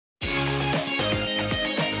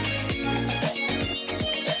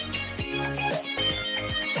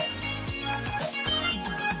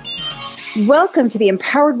Welcome to the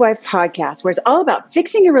Empowered Wife podcast, where it's all about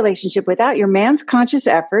fixing your relationship without your man's conscious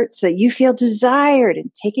effort so that you feel desired and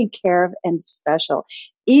taken care of and special,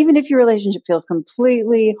 even if your relationship feels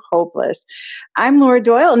completely hopeless. I'm Laura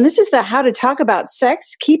Doyle, and this is the How to Talk About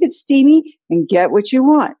Sex, Keep It Steamy, and Get What You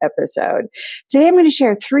Want episode. Today, I'm going to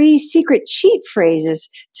share 3 secret cheat phrases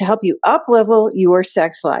to help you up-level your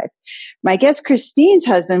sex life. My guest Christine's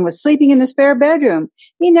husband was sleeping in the spare bedroom.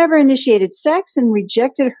 He never initiated sex and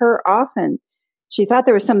rejected her often. She thought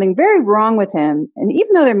there was something very wrong with him, and even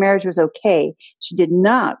though their marriage was okay, she did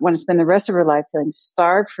not want to spend the rest of her life feeling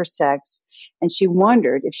starved for sex, and she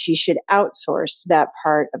wondered if she should outsource that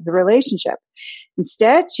part of the relationship.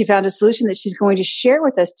 Instead, she found a solution that she's going to share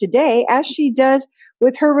with us today, as she does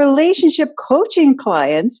with her relationship coaching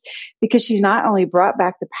clients, because she not only brought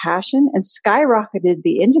back the passion and skyrocketed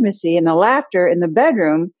the intimacy and the laughter in the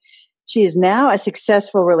bedroom, she is now a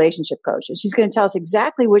successful relationship coach. And she's going to tell us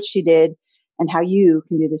exactly what she did and how you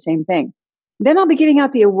can do the same thing. Then I'll be giving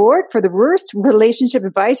out the award for the worst relationship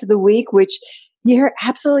advice of the week, which you hear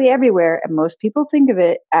absolutely everywhere, and most people think of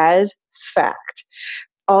it as fact.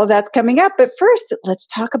 All that's coming up, but first, let's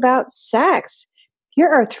talk about sex. Here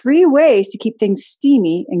are 3 ways to keep things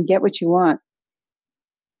steamy and get what you want.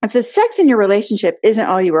 If the sex in your relationship isn't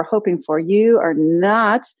all you were hoping for, you are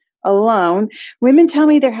not alone. Women tell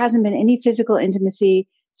me there hasn't been any physical intimacy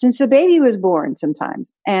since the baby was born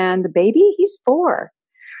sometimes. And the baby, he's 4.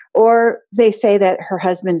 Or they say that her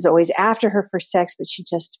husband is always after her for sex, but she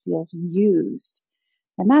just feels used.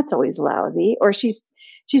 And that's always lousy. Or she's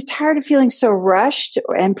tired of feeling so rushed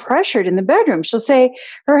and pressured in the bedroom. She'll say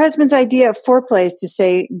her husband's idea of foreplay is to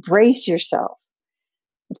say, brace yourself.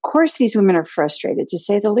 Of course, these women are frustrated, to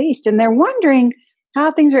say the least. And they're wondering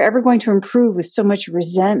how things are ever going to improve with so much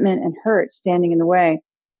resentment and hurt standing in the way.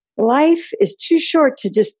 Life is too short to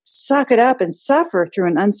just suck it up and suffer through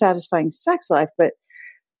an unsatisfying sex life. But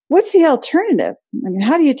what's the alternative? I mean,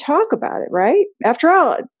 how do you talk about it, right? After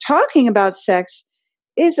all, talking about sex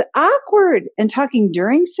is awkward, and talking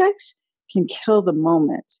during sex can kill the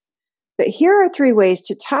moment. But here are 3 ways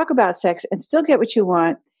to talk about sex and still get what you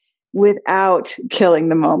want without killing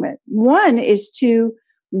the moment. One is to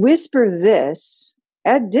whisper this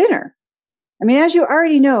at dinner. I mean, as you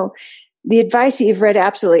already know, the advice that you've read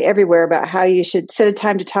absolutely everywhere about how you should set a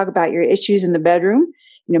time to talk about your issues in the bedroom,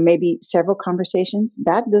 maybe several conversations,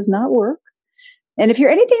 that does not work. And if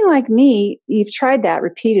you're anything like me, you've tried that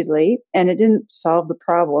repeatedly and it didn't solve the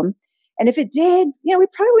problem. And if it did, we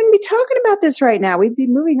probably wouldn't be talking about this right now. We'd be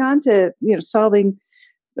moving on to, solving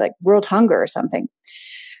like world hunger or something.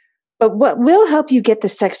 But what will help you get the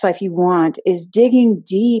sex life you want is digging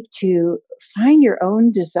deep to find your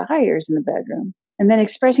own desires in the bedroom and then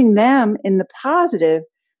expressing them in the positive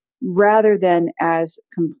rather than as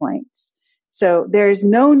complaints. So there's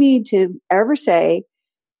no need to ever say,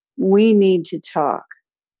 we need to talk.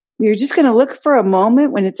 You're just going to look for a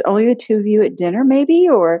moment when it's only the 2 of you at dinner, maybe,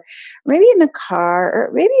 or maybe in the car,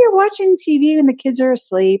 or maybe you're watching TV and the kids are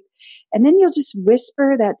asleep, and then you'll just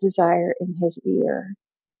whisper that desire in his ear.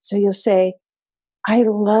 So you'll say, I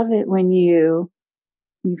love it when you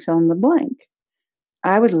fill in the blank.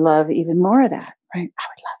 I would love even more of that, right? I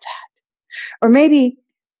would love that. Or maybe,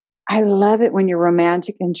 I love it when you're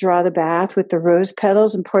romantic and draw the bath with the rose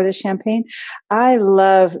petals and pour the champagne. I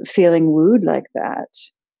love feeling wooed like that.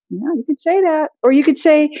 Yeah, you could say that. Or you could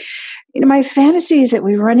say, my fantasy is that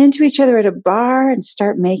we run into each other at a bar and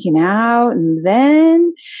start making out. And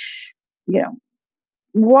then,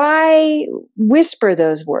 why whisper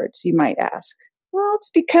those words, you might ask? Well,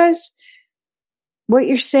 it's because what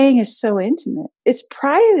you're saying is so intimate. It's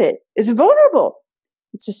private. It's vulnerable.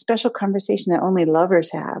 It's a special conversation that only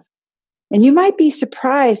lovers have. And you might be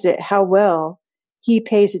surprised at how well he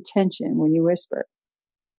pays attention when you whisper.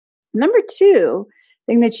 Number 2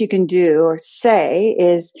 thing that you can do or say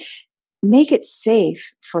is make it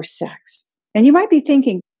safe for sex. And you might be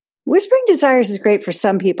thinking, whispering desires is great for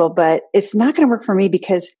some people, but it's not going to work for me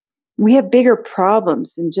because we have bigger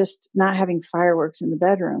problems than just not having fireworks in the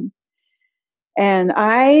bedroom. And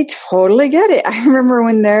I totally get it. I remember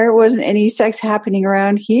when there wasn't any sex happening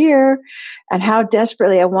around here and how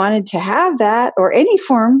desperately I wanted to have that, or any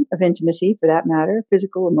form of intimacy for that matter,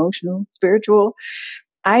 physical, emotional, spiritual.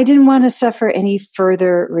 I didn't want to suffer any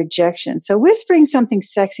further rejection. So whispering something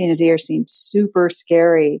sexy in his ear seemed super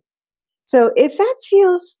scary. So if that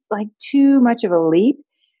feels like too much of a leap,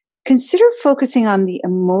 consider focusing on the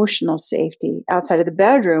emotional safety outside of the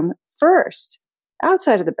bedroom first,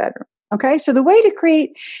 outside of the bedroom. Okay, so the way to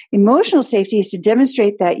create emotional safety is to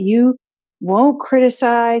demonstrate that you won't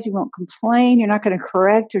criticize, you won't complain, you're not going to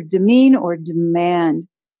correct or demean or demand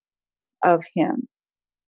of him.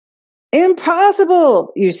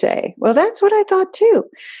 Impossible, you say. Well, that's what I thought too.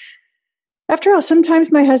 After all,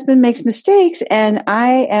 sometimes my husband makes mistakes and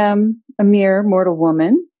I am a mere mortal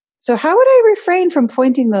woman. So how would I refrain from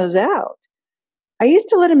pointing those out? I used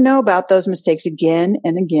to let him know about those mistakes again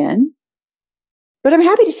and again. But I'm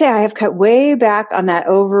happy to say I have cut way back on that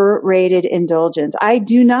overrated indulgence. I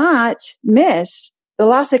do not miss the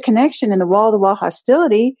loss of connection and the wall-to-wall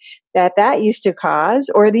hostility that used to cause,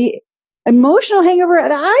 or the emotional hangover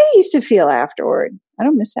that I used to feel afterward. I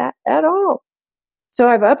don't miss that at all. So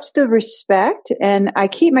I've upped the respect, and I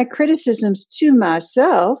keep my criticisms to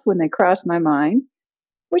myself when they cross my mind,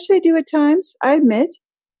 which they do at times, I admit.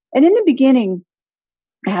 And in the beginning,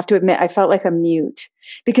 I have to admit, I felt like a mute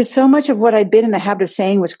because so much of what I'd been in the habit of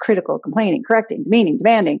saying was critical, complaining, correcting, demeaning,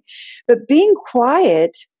 demanding. But being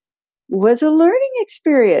quiet was a learning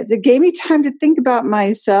experience. It gave me time to think about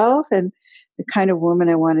myself and the kind of woman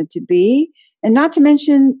I wanted to be. And not to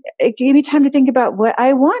mention, it gave me time to think about what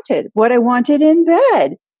I wanted in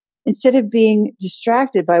bed, instead of being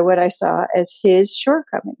distracted by what I saw as his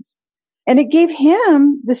shortcomings. And it gave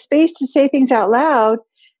him the space to say things out loud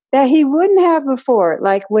that he wouldn't have before,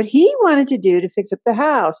 like what he wanted to do to fix up the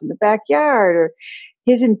house and the backyard, or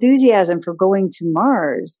his enthusiasm for going to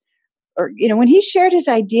Mars. Or, when he shared his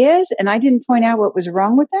ideas and I didn't point out what was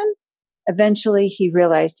wrong with them, eventually he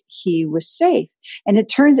realized he was safe. And it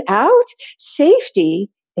turns out safety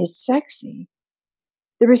is sexy.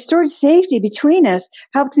 The restored safety between us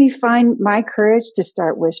helped me find my courage to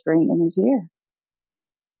start whispering in his ear.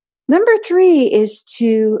 Number 3 is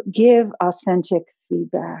to give authentic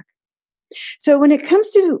feedback. So when it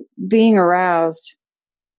comes to being aroused,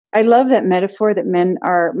 I love that metaphor that men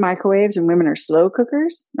are microwaves and women are slow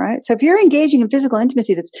cookers, right? So if you're engaging in physical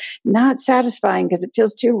intimacy that's not satisfying because it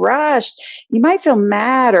feels too rushed, you might feel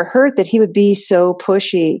mad or hurt that he would be so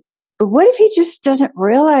pushy. But what if he just doesn't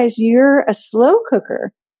realize you're a slow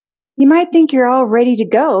cooker? You might think you're all ready to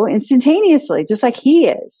go instantaneously, just like he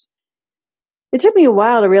is. It took me a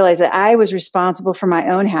while to realize that I was responsible for my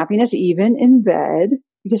own happiness, even in bed,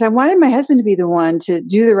 because I wanted my husband to be the one to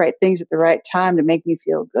do the right things at the right time to make me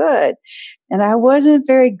feel good. And I wasn't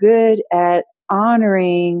very good at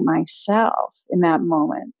honoring myself in that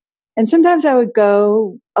moment. And sometimes I would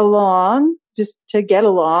go along just to get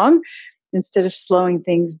along instead of slowing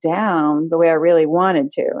things down the way I really wanted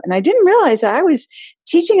to. And I didn't realize that I was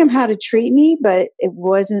teaching him how to treat me, but it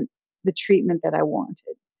wasn't the treatment that I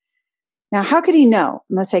wanted. Now, how could he know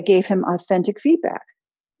unless I gave him authentic feedback?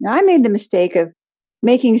 Now, I made the mistake of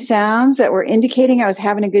making sounds that were indicating I was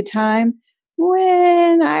having a good time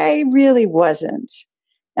when I really wasn't.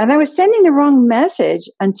 And I was sending the wrong message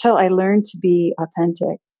until I learned to be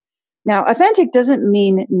authentic. Now, authentic doesn't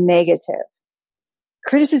mean negative.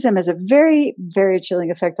 Criticism has a very, very chilling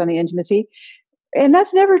effect on the intimacy. And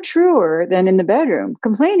that's never truer than in the bedroom.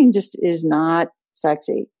 Complaining just is not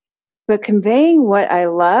sexy. But conveying what I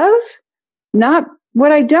love, not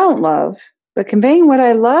what I don't love, but conveying what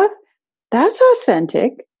I love, that's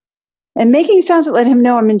authentic. And making sounds that let him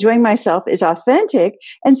know I'm enjoying myself is authentic.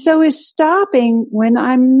 And so is stopping when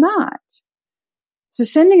I'm not. So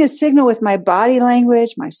sending a signal with my body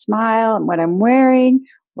language, my smile, and what I'm wearing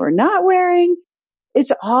or not wearing,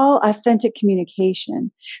 it's all authentic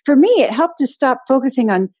communication. For me, it helped to stop focusing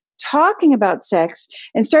on talking about sex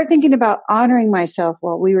and start thinking about honoring myself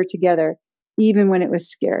while we were together, even when it was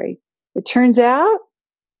scary. It turns out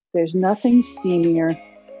there's nothing steamier.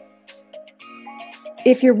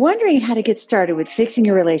 If you're wondering how to get started with fixing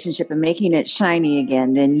your relationship and making it shiny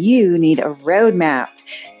again, then you need a roadmap.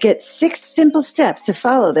 Get 6 simple steps to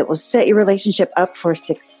follow that will set your relationship up for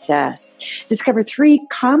success. Discover 3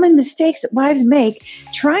 common mistakes that wives make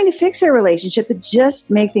trying to fix their relationship that just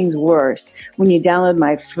make things worse when you download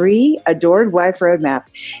my free Adored Wife Roadmap.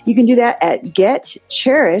 You can do that at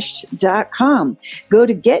getcherished.com. Go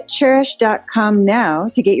to getcherished.com now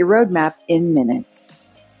to get your roadmap in minutes.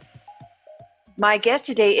 My guest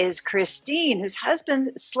today is Christine, whose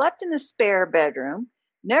husband slept in the spare bedroom,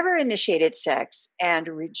 never initiated sex, and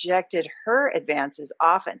rejected her advances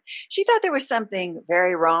often. She thought there was something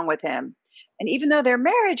very wrong with him. And even though their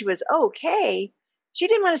marriage was okay, she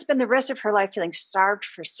didn't want to spend the rest of her life feeling starved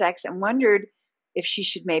for sex and wondered if she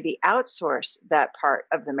should maybe outsource that part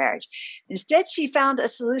of the marriage. Instead, she found a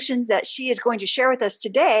solution that she is going to share with us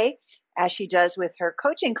today, as she does with her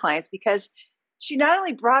coaching clients, because she not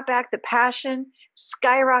only brought back the passion,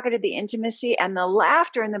 skyrocketed the intimacy, and the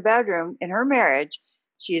laughter in the bedroom in her marriage.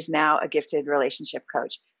 She is now a gifted relationship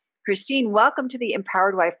coach. Christine, welcome to the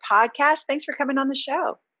Empowered Wife podcast. Thanks for coming on the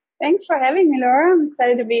show. Thanks for having me, Laura. I'm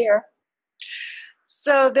excited to be here.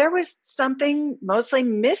 So there was something mostly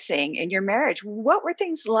missing in your marriage. What were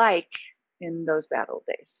things like in those bad old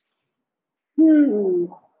days?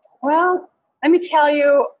 Well, let me tell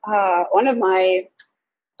you one of my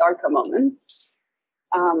darker moments.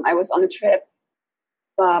 I was on a trip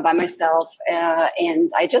by myself,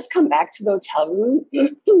 and I just come back to the hotel room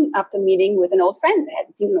after meeting with an old friend I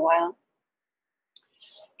hadn't seen in a while.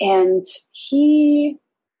 And he,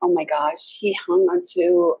 oh my gosh, he hung on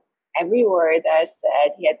to every word that I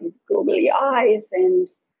said. He had these googly eyes, and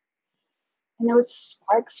there was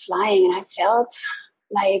sparks flying, and I felt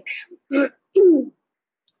like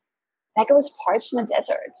like I was parched in a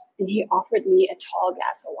desert. And he offered me a tall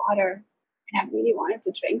glass of water, and I really wanted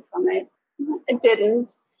to drink from it. I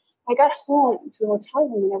didn't. I got home to the hotel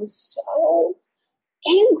room, and I was so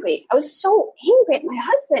angry. I was so angry at my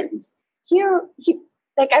husband.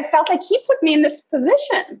 I felt like he put me in this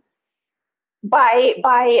position by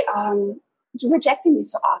rejecting me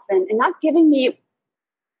so often and not giving me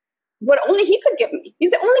what only he could give me.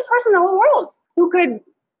 He's the only person in the whole world who could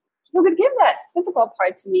give that physical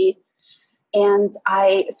part to me. And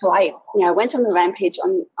I went on the rampage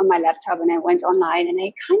on my laptop, and I went online, and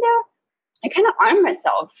I kind of armed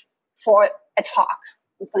myself for a talk.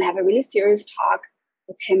 I was going to have a really serious talk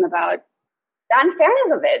with him about the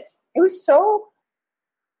unfairness of it. It was so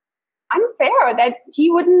unfair that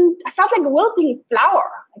he wouldn't. I felt like a wilting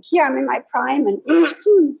flower. Like, here I'm in my prime, and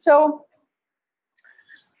so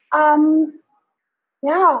I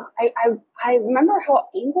remember how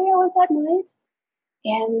angry I was that night,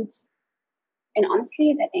 and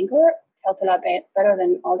honestly, that anger felt a lot better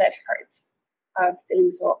than all that hurt of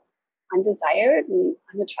feeling so undesired and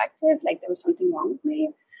unattractive, like there was something wrong with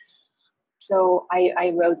me. So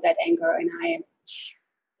I wrote that anger, and I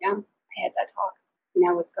had that talk, and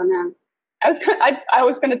I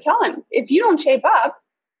was gonna tell him, if you don't shape up,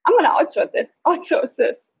 I'm gonna outsource this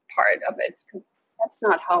part of it, because that's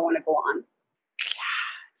not how I want to go on.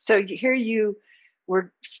 So here you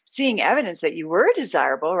were seeing evidence that you were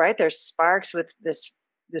desirable, right? There's sparks with this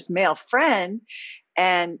male friend,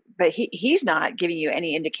 but he's not giving you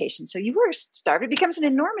any indication. So you were starved. It becomes an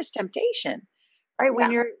enormous temptation, right?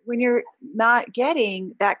 Yeah. When you're not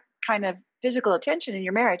getting that kind of physical attention in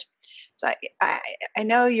your marriage. So I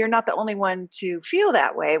know you're not the only one to feel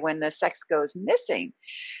that way when the sex goes missing.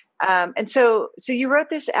 And so you wrote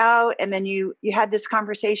this out, and then you had this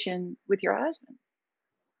conversation with your husband.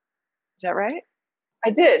 Is that right?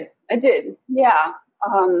 I did. Yeah.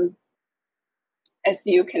 As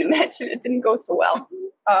you can imagine, it didn't go so well.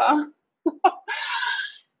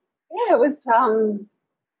 It was.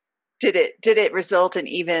 Did it result in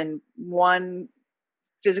even one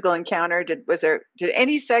physical encounter? Did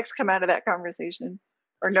any sex come out of that conversation,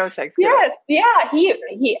 or no sex? Yes. Yeah.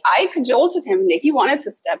 I cajoled him. He wanted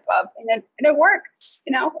to step up, and it worked.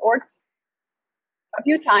 It worked a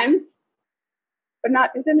few times, but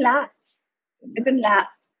it didn't last. It didn't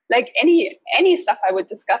last. Like any stuff I would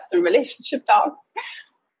discuss in relationship talks,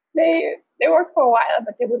 they work for a while,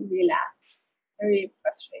 but they wouldn't really last. Very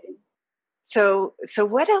frustrating. So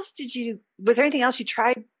what else was there anything else you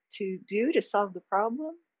tried to do to solve the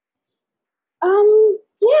problem?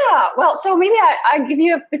 Yeah. Well, so maybe I give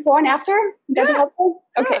you a before and after. That'd be helpful.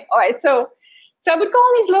 Okay. Yeah. All right. So I would go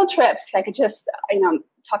on these little trips, like I just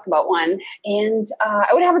talked about one, and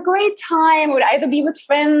I would have a great time. I would either be with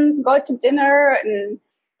friends, go to dinner,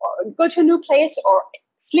 or go to a new place, or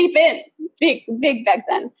sleep in. Big back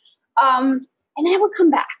then. And then I would come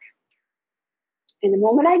back. And the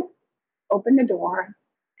moment I opened the door,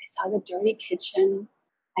 I saw the dirty kitchen.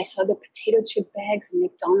 I saw the potato chip bags and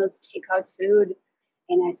McDonald's takeout food.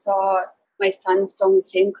 And I saw my son still in the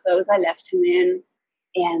same clothes I left him in.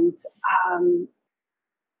 And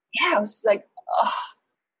I was like, oh.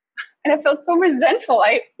 And I felt so resentful.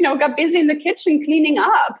 I, got busy in the kitchen cleaning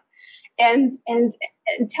up and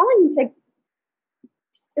telling him, like,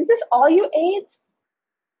 is this all you ate?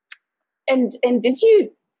 And did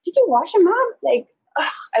you wash him up? Like,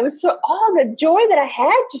 I was all the joy that I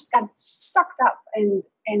had just got sucked up, and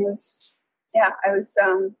it was, it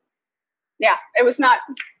was not.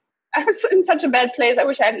 I was in such a bad place. I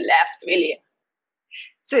wish I hadn't left, really.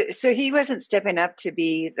 So he wasn't stepping up to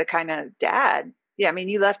be the kind of dad. Yeah, I mean,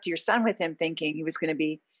 you left your son with him thinking he was going to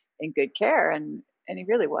be in good care, and he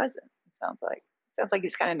really wasn't. It sounds like he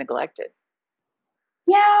was kind of neglected.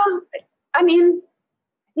 Yeah, I mean,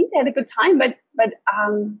 I think they had a good time, but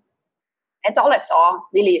it's all I saw.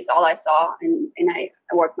 Really, it's all I saw, and I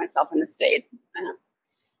worked myself in the state.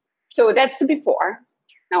 So that's the before.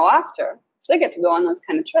 Now after, still get to go on those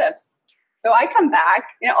kind of trips. So I come back,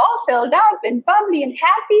 all filled up and bubbly and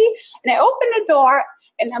happy, and I open the door,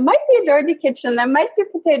 and there might be a dirty kitchen, there might be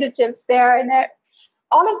potato chips there, and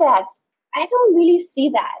all of that. I don't really see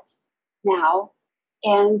that now.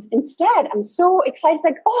 And instead, I'm so excited,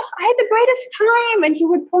 like, oh, I had the greatest time. And he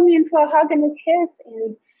would pull me in for a hug and a kiss.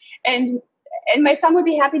 And my son would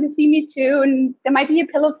be happy to see me too. And there might be a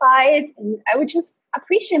pillow fight. And I would just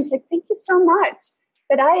appreciate him. It's like, thank you so much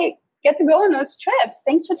that I get to go on those trips.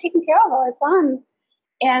 Thanks for taking care of our son.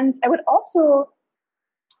 And I would also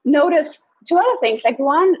notice two other things. Like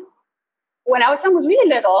one, when our son was really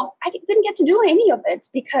little, I didn't get to do any of it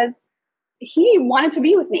because he wanted to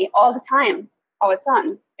be with me all the time, our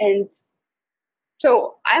son. And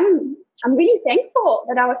so I'm really thankful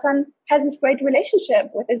that our son has this great relationship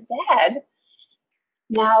with his dad.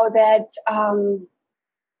 Now that, and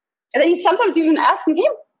then he sometimes even asks me, hey,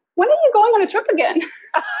 when are you going on a trip again?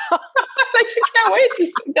 Like, you can't wait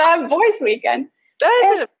to have boys weekend.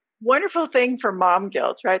 That is a wonderful thing for mom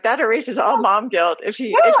guilt, right? That erases all mom guilt. If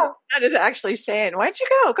your dad is actually saying, why don't you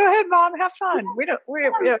go? Go ahead, mom, have fun. We'll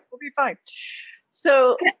be fine.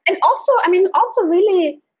 So, and also,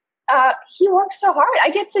 really, he works so hard. I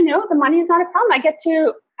get to know the money is not a problem. I get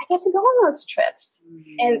to go on those trips,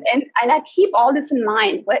 and I keep all this in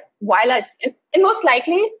mind. But and most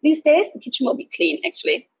likely these days the kitchen will be clean,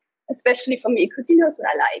 actually, especially for me because he knows what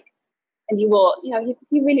I like, and he will.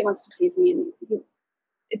 He really wants to please me, and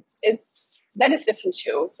that is different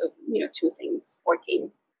too. So two things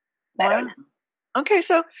working better. Wow. Okay,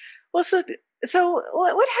 so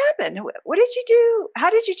what happened? What did you do? How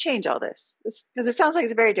did you change all this? Because it sounds like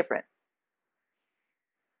it's very different.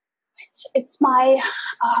 It's my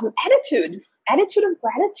attitude of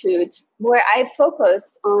gratitude, where I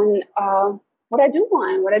focused on what I do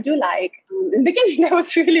want, what I do like. In the beginning, that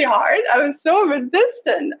was really hard. I was so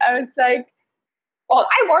resistant. I was like, well,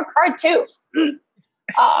 I work hard too.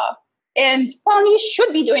 And well, you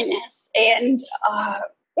should be doing this. And I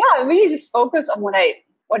really just focused on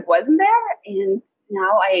what wasn't there. And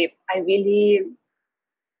now I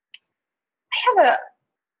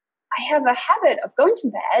have a habit of going to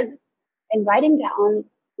bed and writing down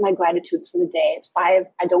my gratitudes for the day. It's 5.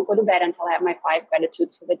 I don't go to bed until I have my 5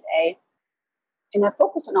 gratitudes for the day. And I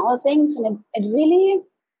focus on all the things. And it really,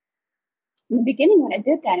 in the beginning when I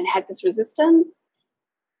did that and had this resistance,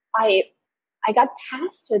 I got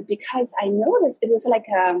past it because I noticed it was like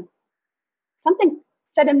something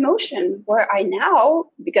set in motion where I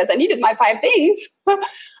now, because I needed my 5 things,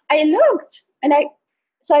 I looked like,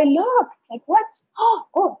 what?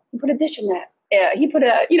 Oh, he put a dish in there. He put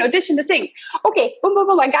a dish in the sink. Okay, boom, boom,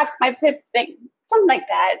 boom. I got my 5th thing. Something like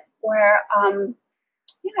that, where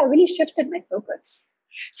I really shifted my focus.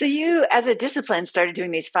 So you, as a discipline, started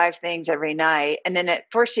doing these 5 things every night, and then it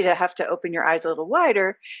forced you to have to open your eyes a little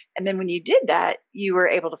wider. And then when you did that, you were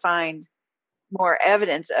able to find more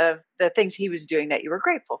evidence of the things he was doing that you were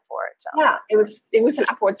grateful for. It was an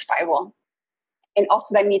upward spiral. And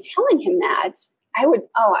also by me telling him that, I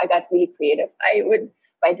got really creative. I would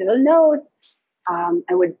write little notes. I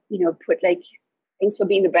would, put like things for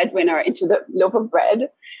being the breadwinner into the loaf of bread.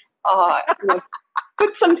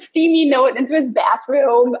 Put some steamy note into his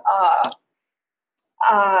bathroom.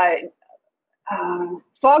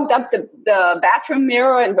 Fogged up the bathroom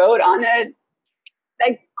mirror and wrote on it.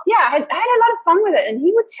 Like, I had a lot of fun with it. And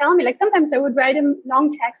he would tell me, like, sometimes I would write him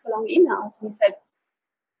long texts or long emails. And he said,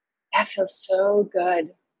 that feels so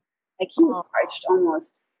good. Like, he was parched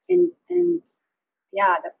almost. And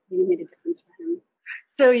that really made a difference for him.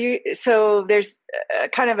 So there's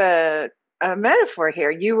kind of a metaphor here.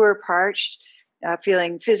 You were parched,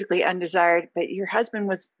 feeling physically undesired, but your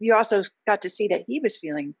husband you also got to see that he was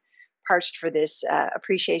feeling parched for this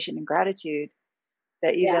appreciation and gratitude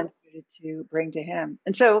that you then started to bring to him.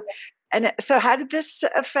 And so how did this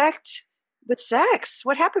affect with sex?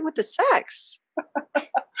 What happened with the sex?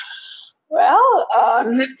 Well,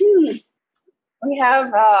 we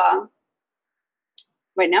have,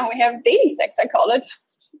 right now we have dating sex, I call it.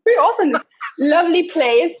 We're also in this lovely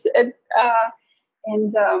place.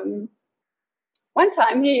 And one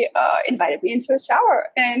time he invited me into a shower,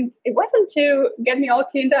 and it wasn't to get me all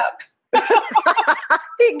cleaned up.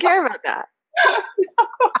 Didn't care about that.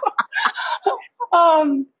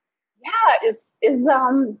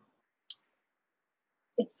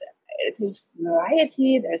 There's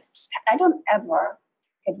variety. I don't ever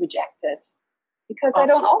get rejected because I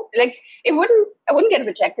don't I wouldn't get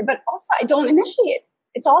rejected, but also I don't initiate.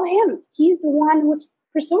 It's all him. He's the one who's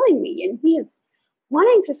pursuing me, and he is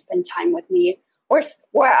wanting to spend time with me. Or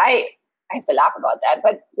I have to laugh about that,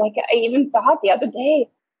 but like I even thought the other day,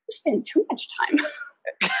 you spend too much time.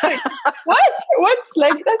 Like, what? What's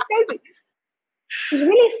like, that's crazy. He's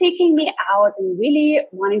really seeking me out and really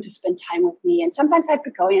wanting to spend time with me. And sometimes I'd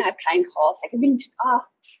go, I have client calls. I could be,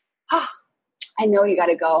 I know you got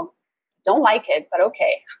to go. Don't like it, but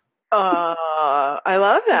okay. I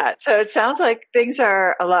love that. So it sounds like things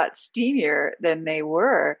are a lot steamier than they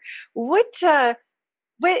were.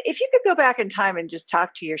 If you could go back in time and just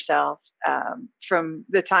talk to yourself from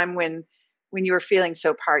the time when you were feeling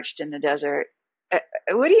so parched in the desert,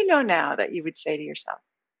 what do you know now that you would say to yourself?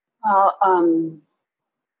 Well,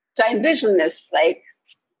 so I envision this like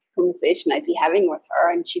conversation I'd be having with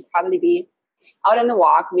her, and she'd probably be out on the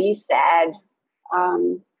walk, really sad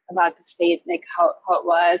about the state, like how it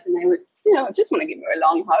was, and I would, just want to give her a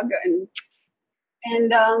long hug,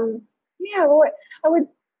 and I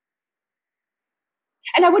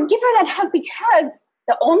would give her that hug because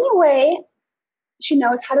the only way she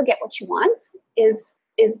knows how to get what she wants is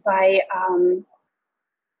by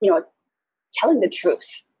telling the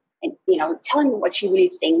truth. And, telling him what she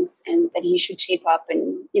really thinks and that he should shape up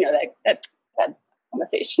and, that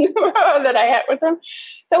conversation that I had with him.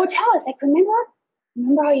 So I would tell us, like, remember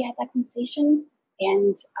how you had that conversation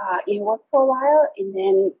and you worked for a while and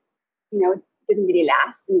then, it didn't really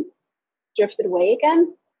last and drifted away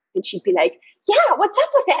again? And she'd be like, yeah, what's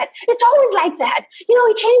up with that? It's always like that. He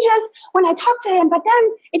changes when I talk to him, but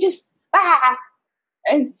then it just,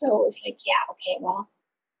 And so it's like, yeah, okay, well,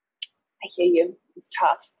 I hear you. It's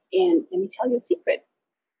tough. And let me tell you a secret.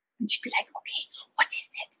 And she'd be like, okay, what is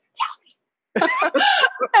it? Tell me.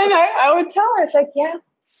 And I would tell her, it's like, yeah,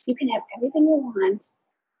 you can have everything you want,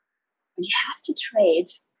 but you have to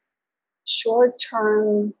trade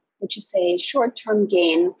short-term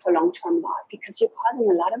gain for long-term loss, because you're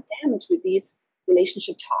causing a lot of damage with these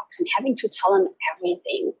relationship talks and having to tell them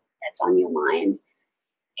everything that's on your mind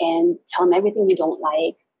and tell them everything you don't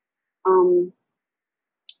like.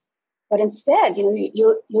 But instead, you'll be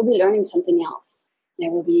learning something else. And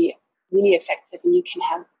it will be really effective, and you can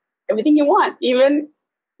have everything you want, even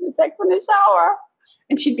the sex in the shower.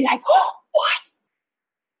 And she'd be like, "Oh, what?"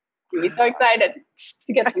 She'd be so excited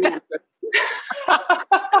to get some answers.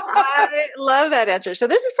 I love that answer. So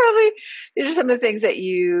these are some of the things that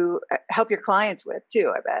you help your clients with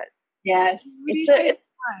too, I bet. Yes,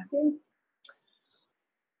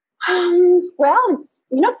 well,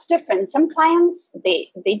 it's different. Some clients,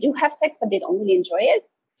 they do have sex, but they don't really enjoy it.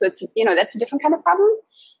 So it's, that's a different kind of problem.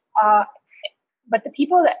 But the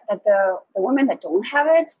people the women that don't have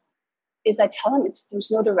it, is I tell them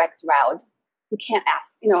there's no direct route. You can't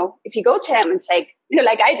ask, if you go to him, it's like,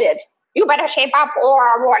 like I did, you better shape up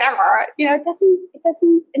or whatever. It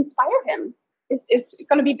doesn't inspire him. It's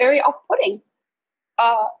going to be very off-putting.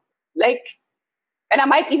 And I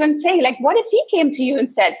might even say, like, what if he came to you and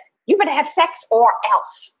said, you better have sex or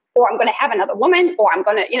else, or I'm going to have another woman, or I'm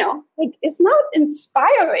going to, it's not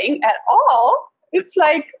inspiring at all. It's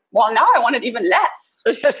like, well, now I want it even less.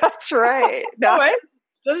 That's right. No, it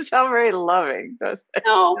doesn't sound very loving.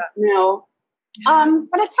 No. But I'd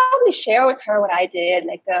probably share with her what I did,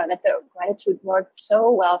 like the gratitude worked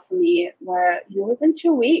so well for me, where, within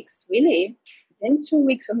 2 weeks of me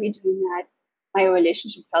doing that, my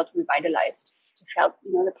relationship felt revitalized. It felt,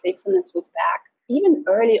 the playfulness was back. Even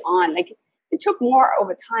early on, like it took more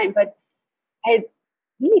over time, but I had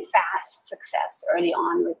really fast success early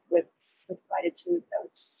on with gratitude.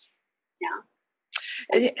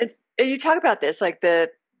 And you talk about this, like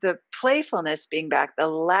the playfulness being back, the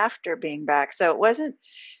laughter being back. So it wasn't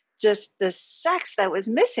just the sex that was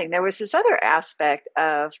missing. There was this other aspect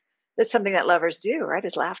of that's something that lovers do, right?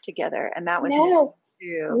 Is laugh together, and that was missing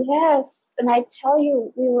too. Yes, and I tell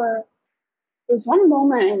you, there was one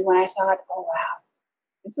moment when I thought, oh wow,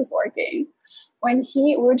 this is working. When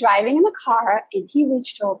we were driving in the car and he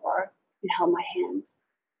reached over and held my hand,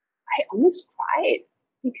 I almost cried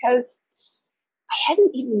because I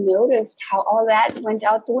hadn't even noticed how all that went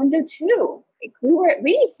out the window too. Like, we were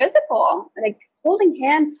really physical, like holding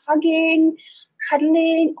hands, hugging,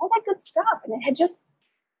 cuddling, all that good stuff. And it had just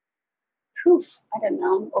poof, I don't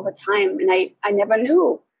know, over time. And I never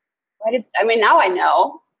knew. Now I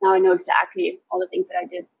know. Now I know exactly all the things that I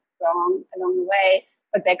did wrong along the way.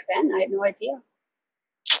 But back then, I had no idea.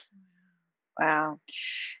 Wow.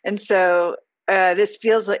 And so this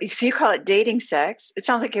feels like, so you call it dating sex. It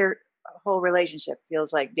sounds like your whole relationship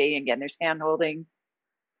feels like dating again. There's hand holding.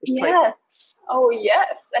 Yes. Oh,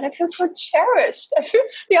 yes. And I feel so cherished.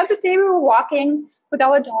 The other day we were walking with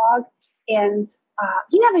our dog, and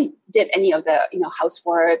he never did any of the,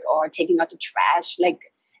 housework or taking out the trash, like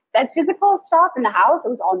that physical stuff in the house. It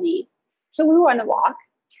was all me. So we were on a walk,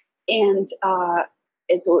 and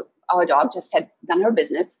so our dog just had done her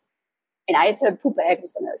business, and I had to poop bag,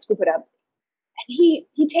 was going to scoop it up, and he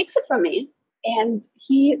takes it from me, And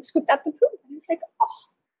he scooped up the poop. And I was like, oh,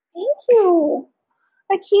 thank you.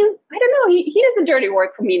 Like I don't know, he does the dirty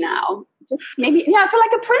work for me now. Just maybe, I feel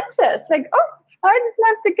like a princess. Like, oh, I didn't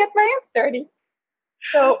have to get my hands dirty.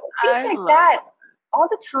 So things like that all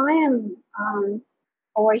the time.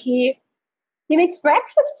 Or he makes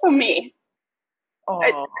breakfast for me.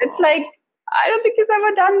 It's like, I don't think he's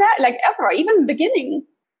ever done that, like ever, even in the beginning.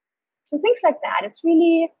 So things like that. It's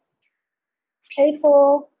really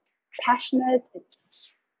playful, passionate.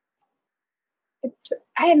 It's.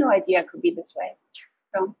 I had no idea it could be this way.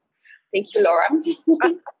 So thank you, Laura.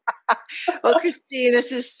 Well, Christine,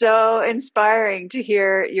 this is so inspiring to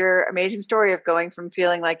hear your amazing story of going from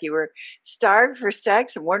feeling like you were starved for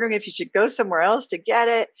sex and wondering if you should go somewhere else to get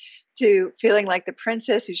it, to feeling like the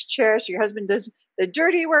princess who's cherished. Your husband does the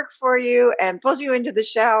dirty work for you and pulls you into the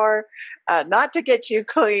shower, not to get you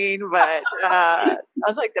clean, but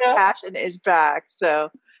sounds like the passion is back. So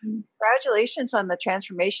congratulations on the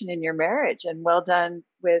transformation in your marriage, and well done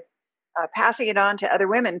with passing it on to other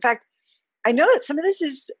women. In fact, I know that some of this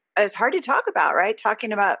is hard to talk about, right?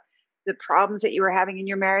 Talking about the problems that you were having in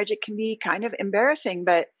your marriage, it can be kind of embarrassing,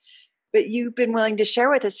 but you've been willing to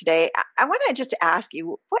share with us today. I want to just ask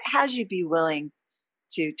you, what has you be willing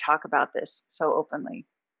to talk about this so openly?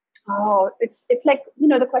 Oh, it's like,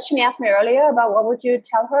 the question you asked me earlier about what would you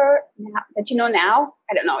tell her now, that you know now?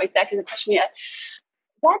 I don't know exactly the question yet.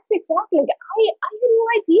 That's exactly. I had no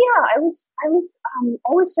idea. I was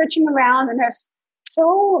always searching around, and there's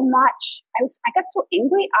so much. I got so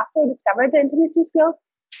angry after I discovered the intimacy skills,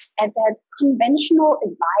 and that conventional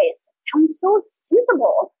advice sounds so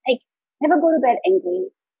sensible. Like, never go to bed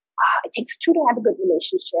angry. It takes two to have a good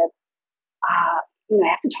relationship. I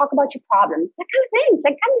have to talk about your problems. That kind of things.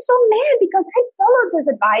 Like, I'm so mad because I followed this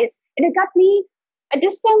advice, and it got me a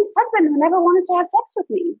distant husband who never wanted to have sex with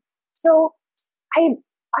me. So I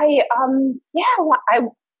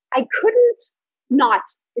couldn't not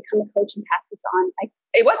become a coach and pass this on.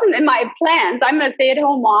 It wasn't in my plans. I'm a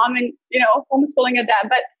stay-at-home mom and, homeschooling a dad,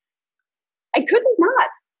 but I couldn't not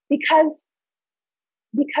because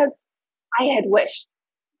I had wished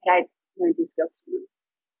that I'd learned these skills from them.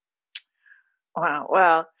 Wow.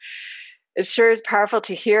 Well, it sure is powerful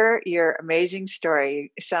to hear your amazing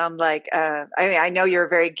story. You sound like, I know you're a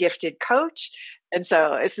very gifted coach. And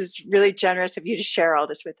so this is really generous of you to share all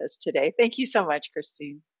this with us today. Thank you so much,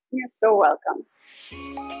 Christine. You're so welcome.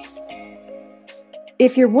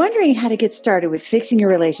 If you're wondering how to get started with fixing your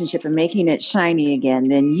relationship and making it shiny again,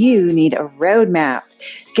 then you need a roadmap.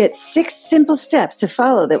 Get 6 simple steps to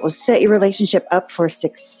follow that will set your relationship up for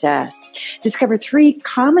success. Discover 3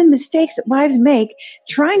 common mistakes that wives make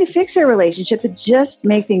trying to fix their relationship that just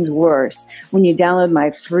make things worse when you download my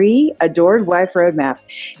free Adored Wife Roadmap.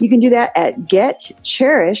 You can do that at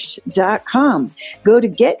getcherished.com. Go to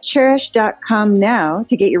getcherished.com now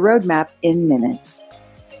to get your roadmap in minutes.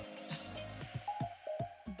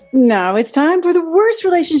 Now it's time for the Worst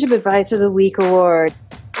Relationship Advice of the Week award.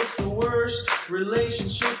 It's the worst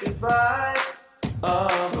relationship advice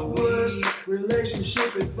of the worst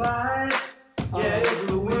relationship advice. Yeah, it's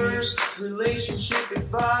the worst relationship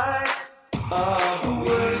advice of the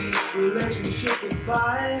worst relationship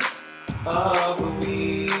advice of the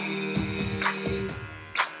week.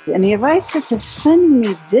 And the advice that's offending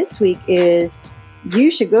me this week is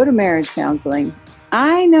you should go to marriage counseling.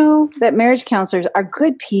 I know that marriage counselors are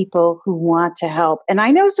good people who want to help, and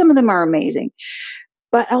I know some of them are amazing.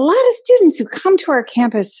 But a lot of students who come to our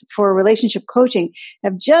campus for relationship coaching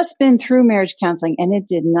have just been through marriage counseling, and it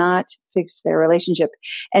did not fix their relationship.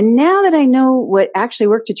 And now that I know what actually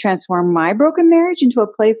worked to transform my broken marriage into a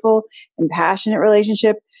playful and passionate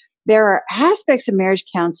relationship, there are aspects of marriage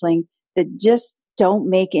counseling that just don't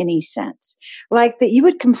make any sense. Like that you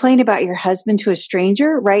would complain about your husband to a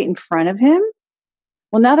stranger right in front of him.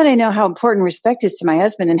 Well, now that I know how important respect is to my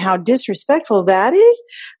husband and how disrespectful that is,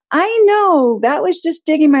 I know that was just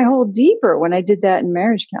digging my hole deeper when I did that in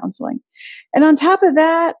marriage counseling. And on top of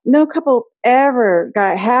that, no couple ever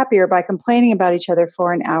got happier by complaining about each other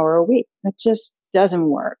for an hour a week. That just doesn't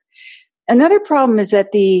work. Another problem is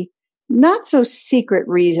that the not so secret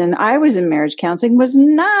reason I was in marriage counseling was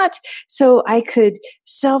not so I could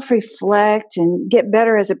self-reflect and get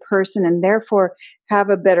better as a person and therefore have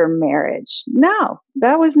a better marriage. No,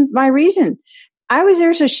 that wasn't my reason. I was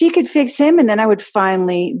there so she could fix him and then I would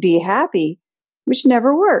finally be happy, which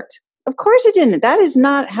never worked. Of course it didn't. That is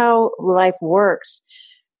not how life works.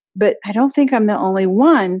 But I don't think I'm the only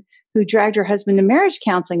one who dragged her husband to marriage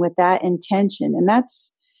counseling with that intention. And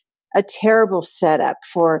that's a terrible setup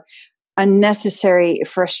for unnecessary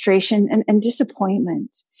frustration and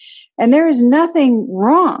disappointment. And there is nothing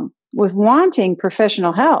wrong with wanting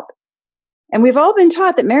professional help. And we've all been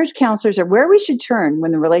taught that marriage counselors are where we should turn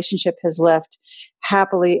when the relationship has left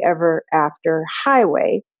happily ever after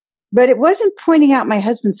highway. But it wasn't pointing out my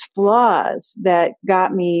husband's flaws that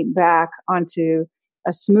got me back onto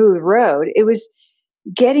a smooth road. It was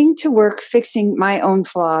getting to work fixing my own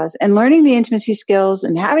flaws and learning the intimacy skills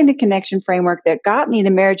and having the connection framework that got me the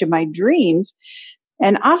marriage of my dreams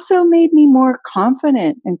and also made me more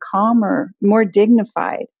confident and calmer, more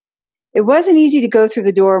dignified. It wasn't easy to go through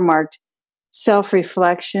the door marked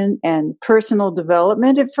self-reflection and personal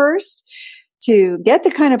development at first to get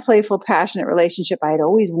the kind of playful, passionate relationship I had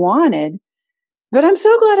always wanted. But I'm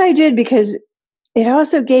so glad I did because it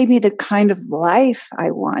also gave me the kind of life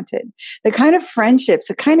I wanted, the kind of friendships,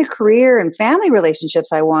 the kind of career and family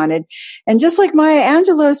relationships I wanted. And just like Maya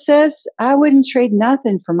Angelou says, I wouldn't trade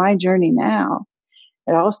nothing for my journey now.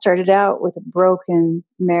 It all started out with a broken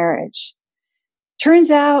marriage.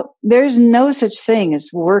 Turns out there's no such thing as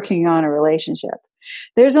working on a relationship.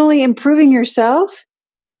 There's only improving yourself.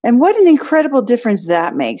 And what an incredible difference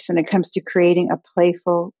that makes when it comes to creating a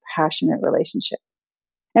playful, passionate relationship.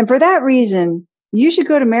 And for that reason, you should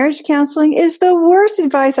go to marriage counseling is the worst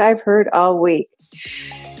advice I've heard all week.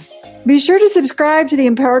 Be sure to subscribe to the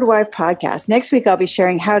Empowered Wife podcast. Next week, I'll be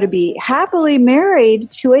sharing how to be happily married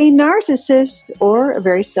to a narcissist or a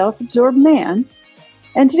very self-absorbed man.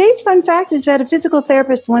 And today's fun fact is that a physical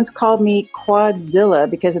therapist once called me Quadzilla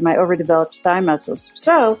because of my overdeveloped thigh muscles.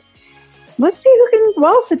 So let's see who can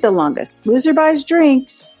waltz it the longest. Loser buys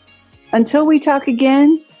drinks. Until we talk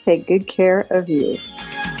again, take good care of you.